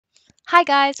Hi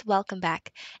guys, welcome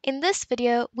back. In this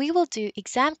video, we will do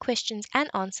exam questions and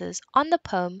answers on the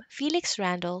poem Felix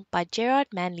Randal by Gerard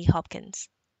Manley Hopkins.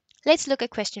 Let's look at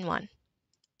question 1.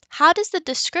 How does the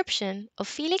description of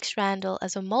Felix Randal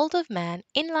as a mold of man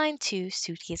in line 2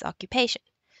 suit his occupation?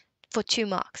 For 2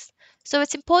 marks. So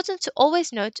it's important to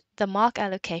always note the mark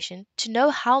allocation to know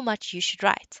how much you should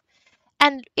write.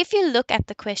 And if you look at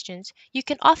the questions, you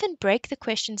can often break the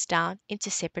questions down into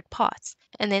separate parts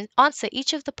and then answer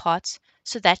each of the parts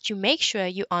so that you make sure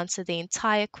you answer the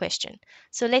entire question.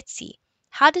 So let's see.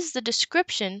 How does the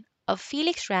description of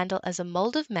Felix Randal as a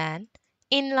mold of man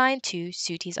in line 2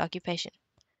 suit his occupation?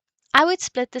 I would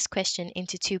split this question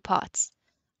into 2 parts.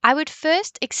 I would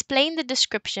first explain the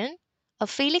description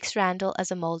of Felix Randal as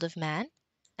a mold of man,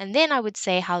 and then I would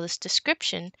say how this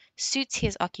description suits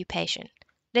his occupation.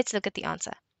 Let's look at the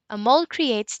answer. A mold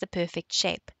creates the perfect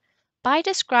shape. By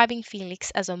describing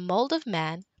Felix as a mold of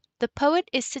man, the poet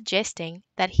is suggesting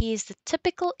that he is the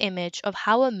typical image of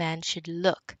how a man should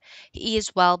look. He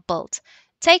is well built.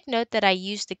 Take note that I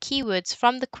used the keywords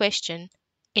from the question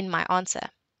in my answer.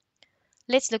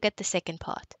 Let's look at the second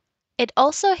part. It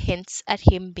also hints at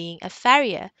him being a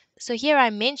farrier. So here I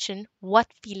mention what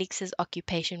Felix's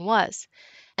occupation was.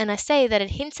 And I say that it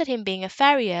hints at him being a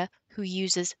farrier who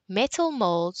uses metal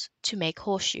molds to make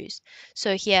horseshoes.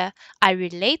 So here I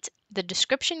relate the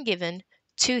description given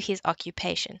to his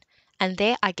occupation. And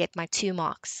there I get my 2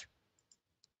 marks.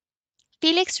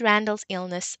 Felix Randal's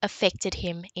illness affected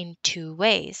him in 2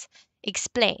 ways.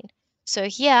 Explain. So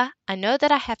here I know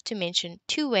that I have to mention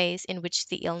 2 ways in which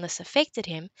the illness affected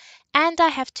him, and I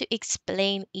have to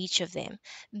explain each of them.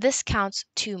 This counts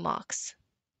 2 marks.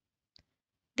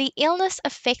 The illness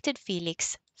affected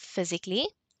Felix physically.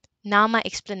 Now my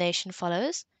explanation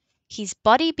follows. His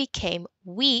body became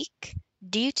weak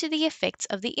due to the effects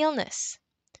of the illness.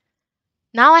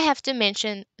 Now I have to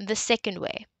mention the second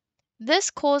way. This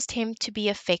caused him to be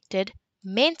affected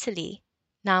mentally.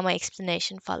 Now my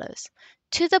explanation follows.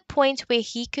 To the point where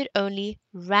he could only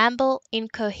ramble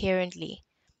incoherently.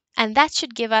 And that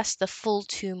should give us the full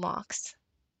 2 marks.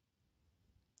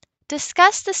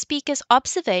 Discuss the speaker's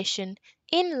observation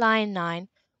in line 9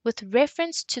 with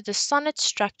reference to the sonnet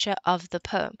structure of the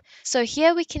poem. So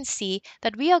here we can see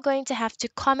that we are going to have to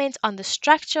comment on the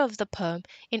structure of the poem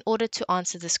in order to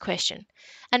answer this question.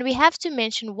 And we have to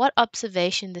mention what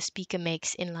observation the speaker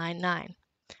makes in line 9.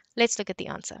 Let's look at the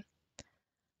answer.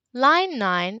 Line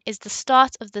 9 is the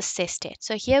start of the sestet.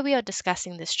 So here we are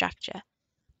discussing the structure.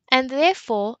 And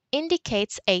therefore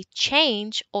indicates a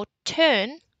change or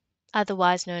turn,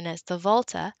 otherwise known as the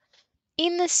volta,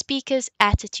 in the speaker's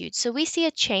attitude. So we see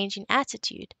a change in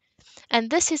attitude. And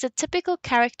this is a typical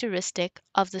characteristic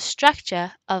of the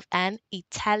structure of an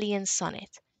Italian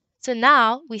sonnet. So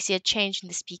now we see a change in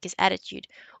the speaker's attitude.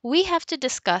 We have to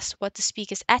discuss what the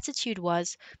speaker's attitude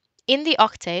was in the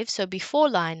octave, so before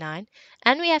line 9,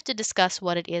 and we have to discuss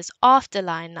what it is after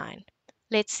line 9.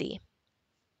 Let's see.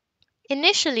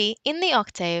 Initially, in the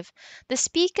octave, the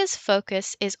speaker's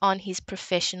focus is on his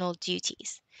professional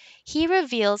duties. He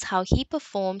reveals how he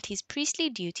performed his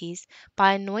priestly duties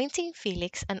by anointing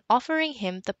Felix and offering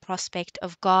him the prospect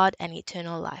of God and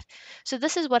eternal life. So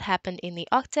this is what happened in the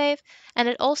octave, and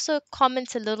it also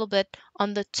comments a little bit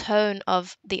on the tone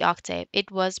of the octave.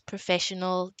 It was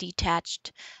professional,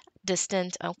 detached,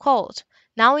 distant, and cold.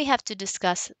 Now we have to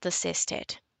discuss the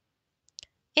sestet.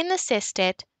 In the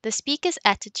sestet, the speaker's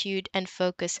attitude and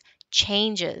focus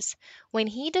changes when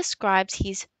he describes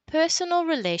his personal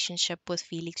relationship with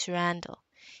Felix Randal.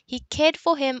 He cared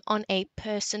for him on a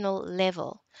personal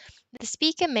level. The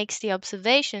speaker makes the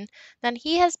observation that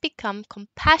he has become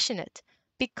compassionate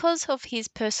because of his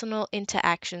personal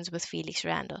interactions with Felix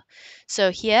Randal.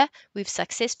 So here we've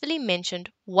successfully mentioned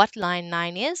what line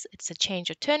 9 is. It's a change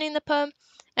or turn in the poem.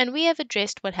 And we have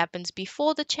addressed what happens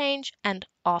before the change and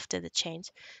after the change.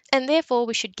 And therefore,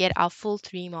 we should get our full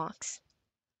 3 marks.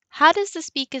 How does the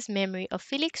speaker's memory of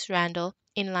Felix Randal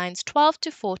in lines 12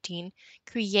 to 14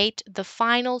 create the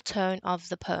final tone of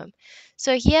the poem?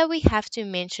 So here we have to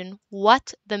mention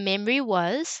what the memory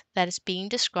was that is being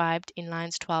described in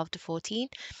lines 12 to 14.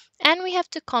 And we have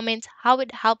to comment how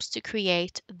it helps to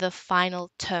create the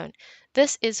final tone.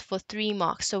 This is for 3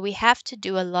 marks, so we have to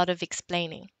do a lot of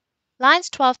explaining.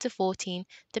 Lines 12 to 14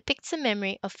 depicts a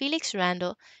memory of Felix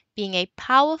Randal being a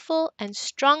powerful and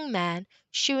strong man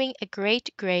shoeing a great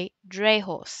grey dray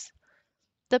horse.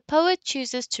 The poet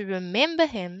chooses to remember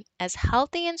him as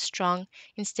healthy and strong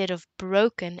instead of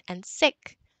broken and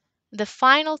sick. The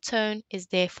final tone is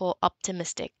therefore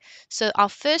optimistic. So our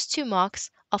first 2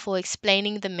 marks are for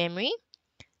explaining the memory,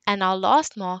 and our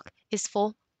last mark is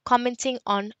for commenting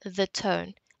on the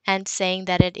tone and saying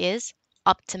that it is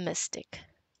optimistic.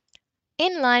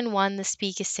 In line 1, the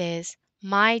speaker says,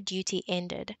 "My duty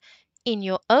ended." In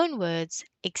your own words,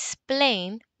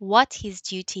 explain what his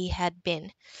duty had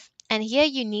been. And here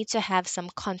you need to have some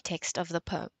context of the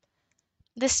poem.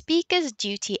 The speaker's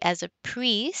duty as a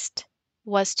priest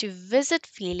was to visit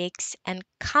Felix and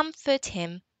comfort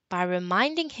him by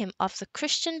reminding him of the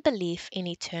Christian belief in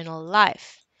eternal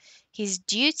life. His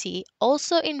duty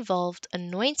also involved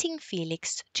anointing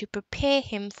Felix to prepare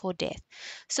him for death.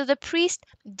 So the priest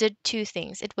did two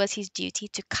things. It was his duty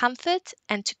to comfort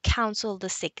and to counsel the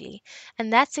sickly.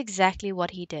 And that's exactly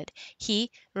what he did.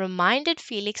 He reminded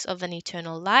Felix of an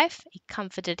eternal life, he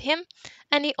comforted him,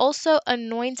 and he also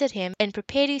anointed him and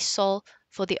prepared his soul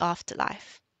for the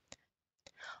afterlife.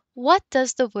 What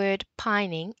does the word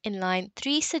pining in line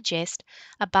 3 suggest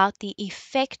about the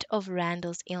effect of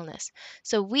Randal's illness?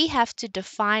 So we have to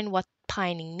define what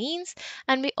pining means,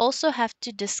 and we also have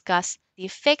to discuss the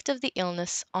effect of the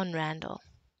illness on Randal.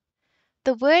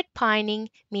 The word pining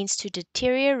means to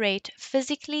deteriorate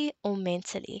physically or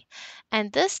mentally,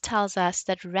 and this tells us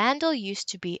that Randal used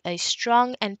to be a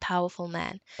strong and powerful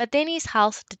man, but then his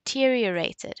health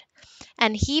deteriorated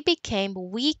and he became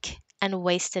weak and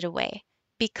wasted away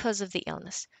because of the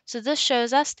illness. So this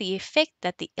shows us the effect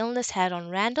that the illness had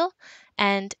on Randal,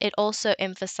 and it also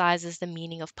emphasizes the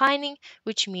meaning of pining,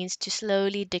 which means to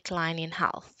slowly decline in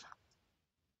health.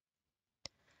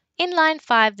 In line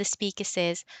 5, the speaker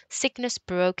says, "Sickness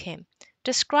broke him."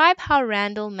 Describe how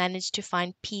Randal managed to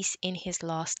find peace in his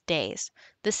last days.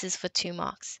 This is for 2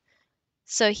 marks.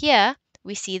 So here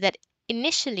we see that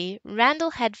initially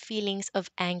Randal had feelings of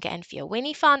anger and fear. When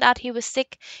he found out he was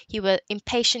sick, he was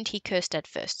impatient, he cursed at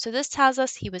first. So this tells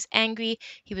us he was angry,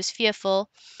 he was fearful,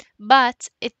 but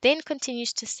it then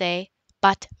continues to say,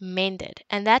 but mended,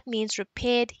 and that means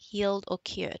repaired, healed, or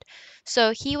cured.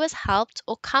 So he was helped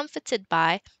or comforted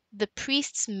by the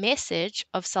priest's message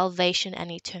of salvation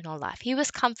and eternal life. He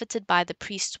was comforted by the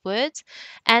priest's words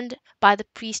and by the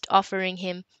priest offering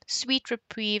him sweet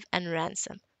reprieve and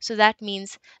ransom. So that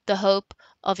means the hope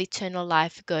of eternal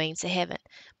life going to heaven.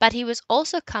 But he was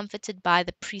also comforted by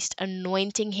the priest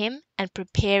anointing him and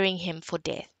preparing him for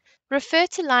death. Refer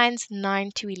to lines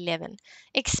 9 to 11.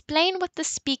 Explain what the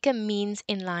speaker means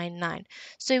in line 9.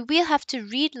 So we'll have to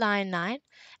read line 9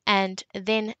 and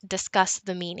then discuss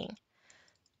the meaning.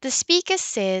 The speaker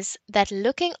says that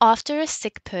looking after a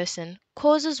sick person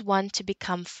causes one to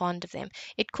become fond of them.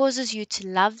 It causes you to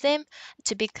love them,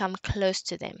 to become close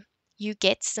to them. You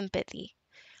get sympathy.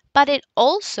 But it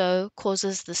also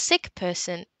causes the sick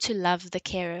person to love the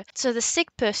carer. So the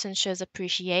sick person shows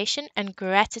appreciation and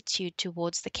gratitude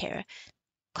towards the carer.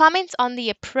 Comment on the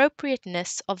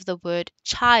appropriateness of the word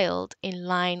child in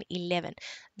line 11.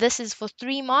 This is for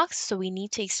 3 marks, so we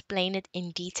need to explain it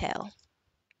in detail.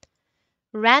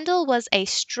 Randal was a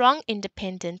strong,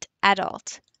 independent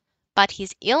adult, but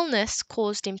his illness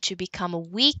caused him to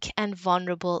become weak and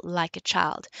vulnerable like a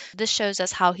child. This shows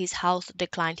us how his health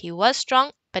declined. He was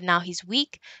strong, but now he's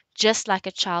weak, just like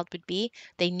a child would be.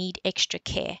 They need extra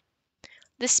care.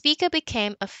 The speaker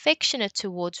became affectionate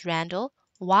towards Randal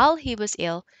while he was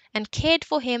ill and cared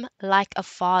for him like a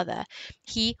father.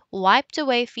 He wiped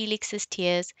away Felix's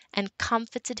tears and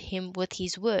comforted him with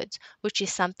his words, which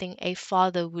is something a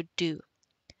father would do.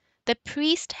 The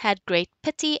priest had great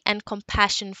pity and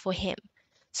compassion for him,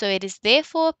 so it is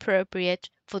therefore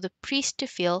appropriate for the priest to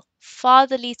feel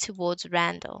fatherly towards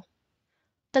Randal.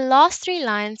 The last 3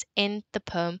 lines end the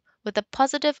poem with a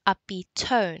positive, upbeat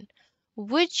tone.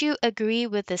 Would you agree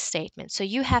with this statement? So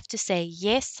you have to say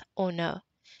yes or no.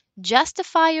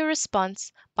 Justify your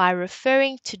response by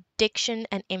referring to diction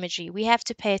and imagery. We have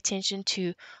to pay attention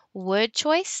to word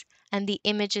choice and the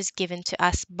images given to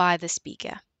us by the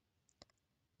speaker.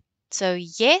 So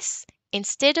yes,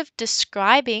 instead of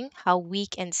describing how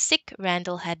weak and sick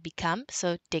Randal had become,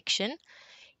 so diction,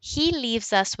 he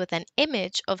leaves us with an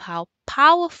image of how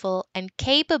powerful and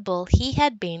capable he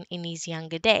had been in his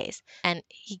younger days, and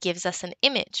he gives us an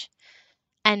image.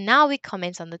 And now we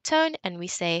comment on the tone and we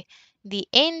say, the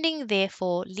ending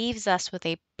therefore leaves us with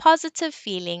a positive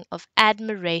feeling of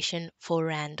admiration for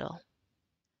Randal.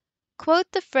 Quote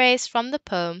the phrase from the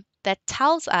poem that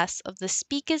tells us of the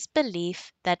speaker's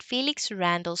belief that Felix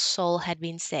Randal's soul had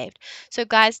been saved. So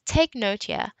guys, take note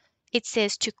here. It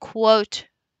says to quote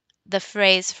the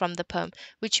phrase from the poem,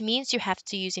 which means you have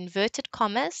to use inverted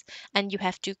commas and you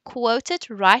have to quote it,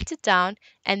 write it down,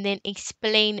 and then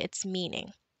explain its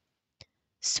meaning.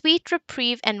 Sweet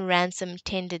reprieve and ransom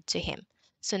tended to him.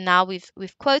 So now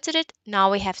we've quoted it,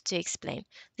 now we have to explain.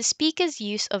 The speaker's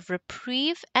use of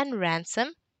reprieve and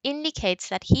ransom indicates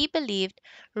that he believed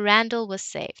Randal was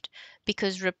saved,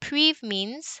 because reprieve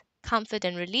means comfort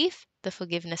and relief, the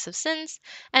forgiveness of sins,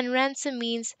 and ransom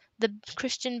means the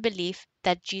Christian belief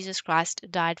that Jesus Christ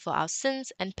died for our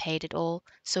sins and paid it all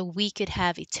so we could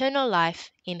have eternal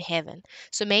life in heaven.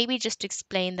 So maybe just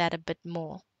explain that a bit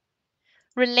more.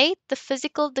 Relate the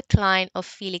physical decline of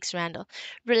Felix Randal.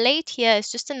 Relate here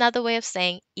is just another way of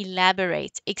saying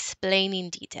elaborate, explain in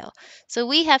detail. So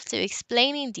we have to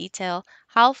explain in detail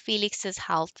how Felix's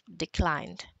health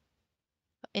declined.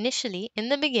 Initially, in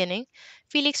the beginning,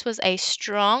 Felix was a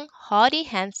strong, hardy,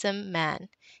 handsome man.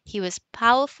 He was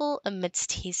powerful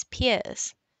amidst his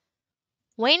peers.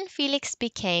 When Felix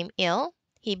became ill,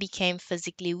 he became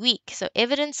physically weak. So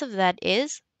evidence of that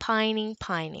is pining.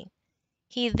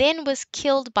 He then was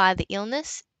killed by the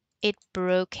illness. It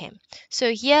broke him.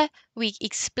 So here we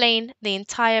explain the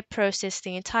entire process,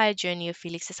 the entire journey of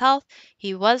Felix's health.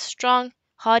 He was strong,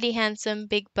 hardy, handsome,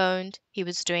 big boned. He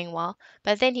was doing well.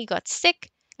 But then he got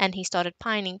sick and he started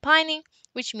pining,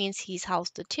 which means his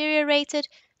health deteriorated.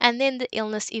 And then the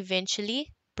illness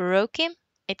eventually broke him.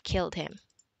 It killed him.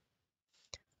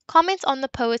 Comment on the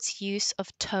poet's use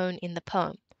of tone in the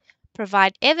poem.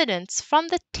 Provide evidence from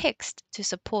the text to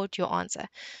support your answer.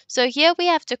 So here we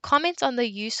have to comment on the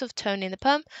use of tone in the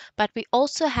poem, but we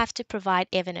also have to provide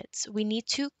evidence. We need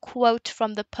to quote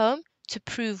from the poem to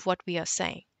prove what we are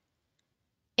saying.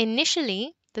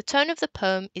 Initially, the tone of the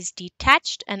poem is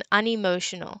detached and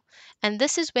unemotional, and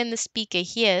this is when the speaker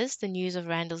hears the news of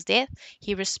Randal's death.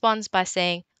 He responds by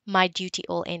saying, "My duty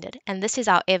all ended," and this is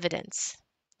our evidence.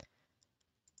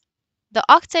 The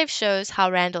octave shows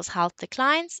how Randal's health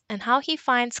declines and how he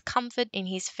finds comfort in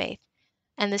his faith,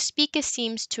 and the speaker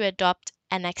seems to adopt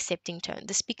an accepting tone.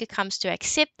 The speaker comes to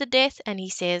accept the death and he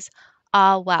says,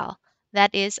 "Ah, well,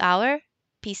 that is our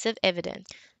piece of evidence."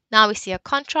 Now we see a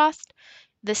contrast.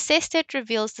 The sestet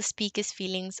reveals the speaker's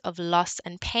feelings of loss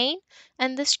and pain,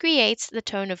 and this creates the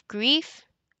tone of grief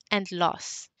and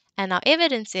loss. And our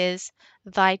evidence is,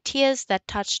 "Thy tears that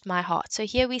touched my heart." So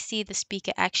here we see the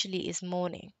speaker actually is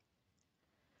mourning.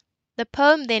 The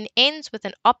poem then ends with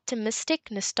an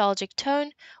optimistic, nostalgic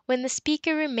tone when the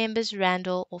speaker remembers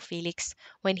Randal or Felix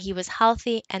when he was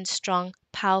healthy and strong,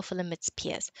 powerful amidst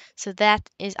peers. So that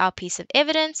is our piece of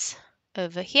evidence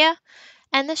over here.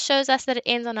 And this shows us that it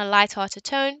ends on a light-hearted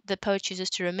tone. The poet chooses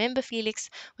to remember Felix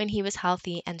when he was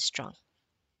healthy and strong.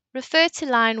 Refer to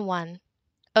line 1.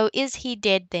 "Oh, is he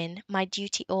dead then? My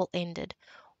duty all ended."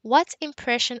 What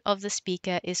impression of the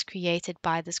speaker is created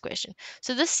by this question?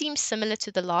 So this seems similar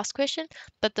to the last question,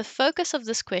 but the focus of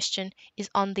this question is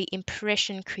on the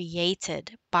impression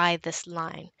created by this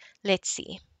line. Let's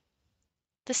see.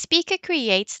 The speaker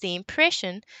creates the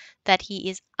impression that he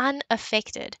is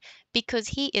unaffected because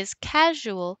he is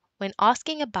casual when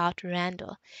asking about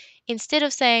Randal. Instead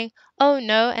of saying, "Oh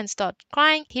no," and start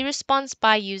crying, he responds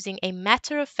by using a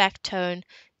matter-of-fact tone,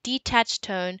 detached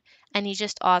tone, and he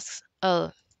just asks,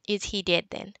 "Oh, is he dead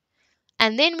then?"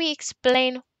 And then we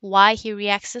explain why he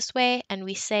reacts this way, and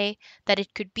we say that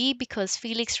it could be because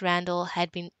Felix Randal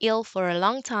had been ill for a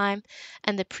long time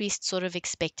and the priest sort of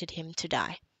expected him to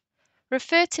die.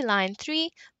 Refer to line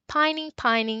 3, pining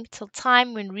till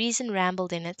time when reason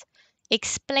rambled in it.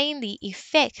 Explain the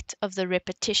effect of the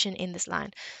repetition in this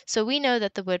line. So we know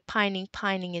that the word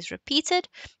pining is repeated,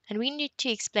 and we need to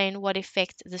explain what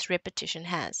effect this repetition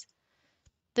has.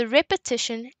 The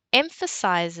repetition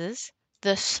emphasizes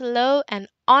the slow and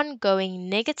ongoing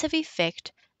negative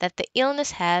effect that the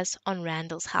illness has on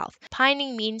Randal's health.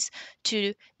 Pining means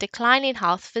to decline in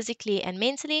health physically and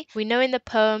mentally. We know in the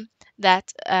poem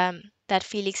that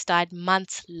Felix died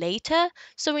months later,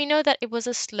 so we know that it was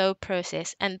a slow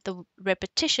process, and the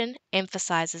repetition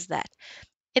emphasizes that.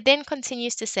 It then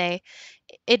continues to say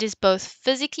it is both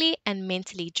physically and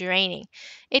mentally draining.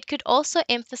 It could also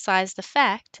emphasize the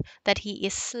fact that he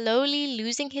is slowly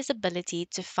losing his ability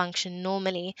to function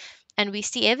normally, and we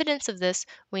see evidence of this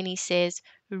when he says,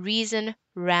 "Reason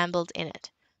rambled in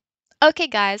it." Okay,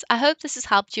 guys, I hope this has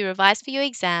helped you revise for your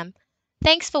exam.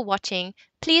 Thanks for watching.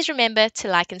 Please remember to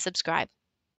like and subscribe.